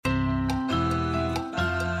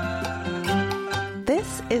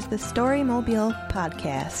is the Storymobile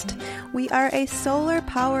Podcast. We are a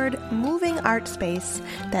solar-powered moving art space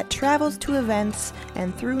that travels to events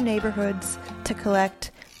and through neighborhoods to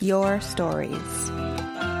collect your stories.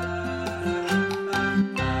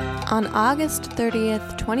 On August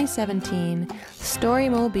 30th, 2017,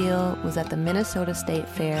 Storymobile was at the Minnesota State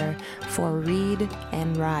Fair for Read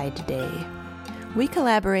and Ride Day. We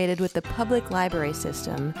collaborated with the public library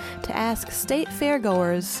system to ask state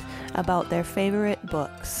fairgoers about their favorite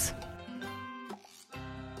books.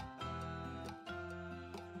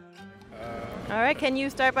 All right, can you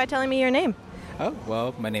start by telling me your name? Oh,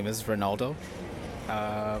 well, my name is Ronaldo.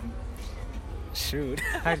 Shoot.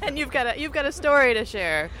 And you've got a story to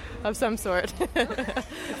share of some sort.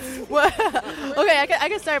 Well, okay, I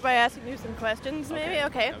can start by asking you some questions, maybe?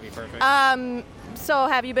 Okay. That'd be perfect. So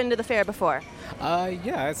have you been to the fair before?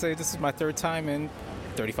 Yeah, I'd say this is my third time in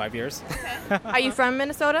 35 years. Okay. Are you from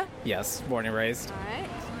Minnesota? Yes, born and raised. All right,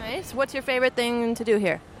 nice. What's your favorite thing to do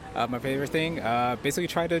here? My favorite thing, basically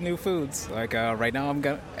try the new foods. Like right now,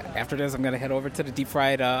 after this, I'm gonna head over to the deep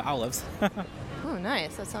fried olives. Oh,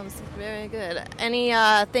 nice. That sounds very good. Any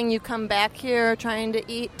thing you come back here trying to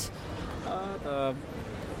eat?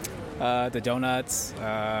 The donuts,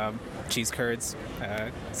 cheese curds.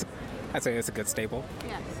 I'd say it's a good staple.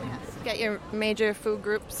 Yes. Get your major food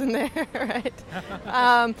groups in there, right? Get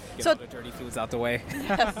all the dirty foods out the way.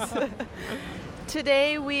 Yes.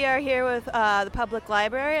 Today we are here with the public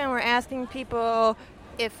library, and we're asking people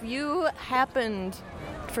if you happened,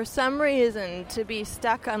 for some reason, to be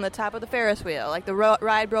stuck on the top of the Ferris wheel, like the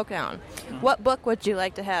ride broke down. What book would you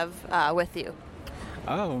like to have with you?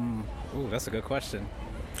 That's a good question.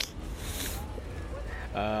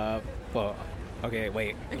 Well, okay,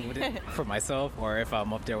 wait. Would it for myself or if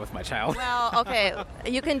I'm up there with my child? Well, okay,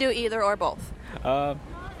 you can do either or both.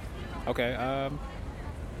 Okay.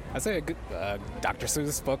 I'd say a good Dr.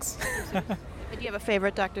 Seuss books. Do you have a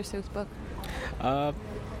favorite Dr. Seuss book?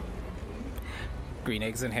 Green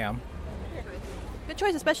Eggs and Ham. Good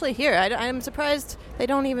choice, especially here. I'm surprised they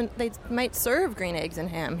might serve green eggs and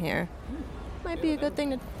ham here. Might be a good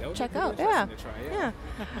thing to check out. Yeah.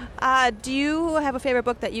 Do you have a favorite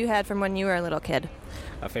book that you had from when you were a little kid?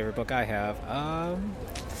 A favorite book I have? I'm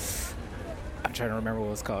trying to remember what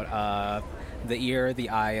it was called. The Ear, the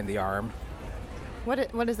Eye, and the Arm.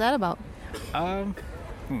 What is that about?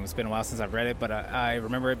 It's been a while since I've read it, but I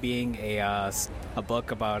remember it being a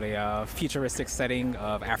book about a futuristic setting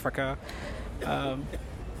of Africa.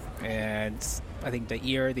 And I think the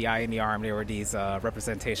ear, the eye, and the arm, they were these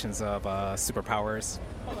representations of superpowers.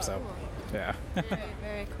 So, yeah. Very,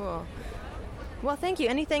 very cool. Well, thank you.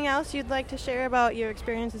 Anything else you'd like to share about your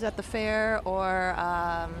experiences at the fair or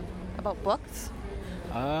about books?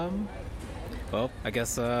 Well, I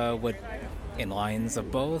guess in lines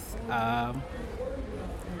of both. I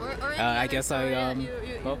guess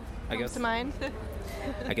to mind.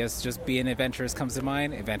 I guess just being adventurous comes to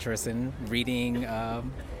mind. Adventurous in reading,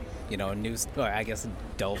 news. Or I guess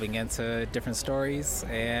delving into different stories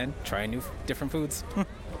and trying different foods. I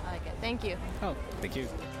like it. Thank you. Oh, thank you.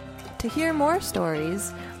 To hear more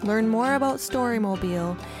stories, learn more about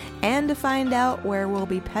Storymobile, and to find out where we'll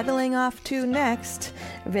be pedaling off to next,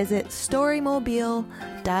 visit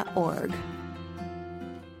storymobile.org.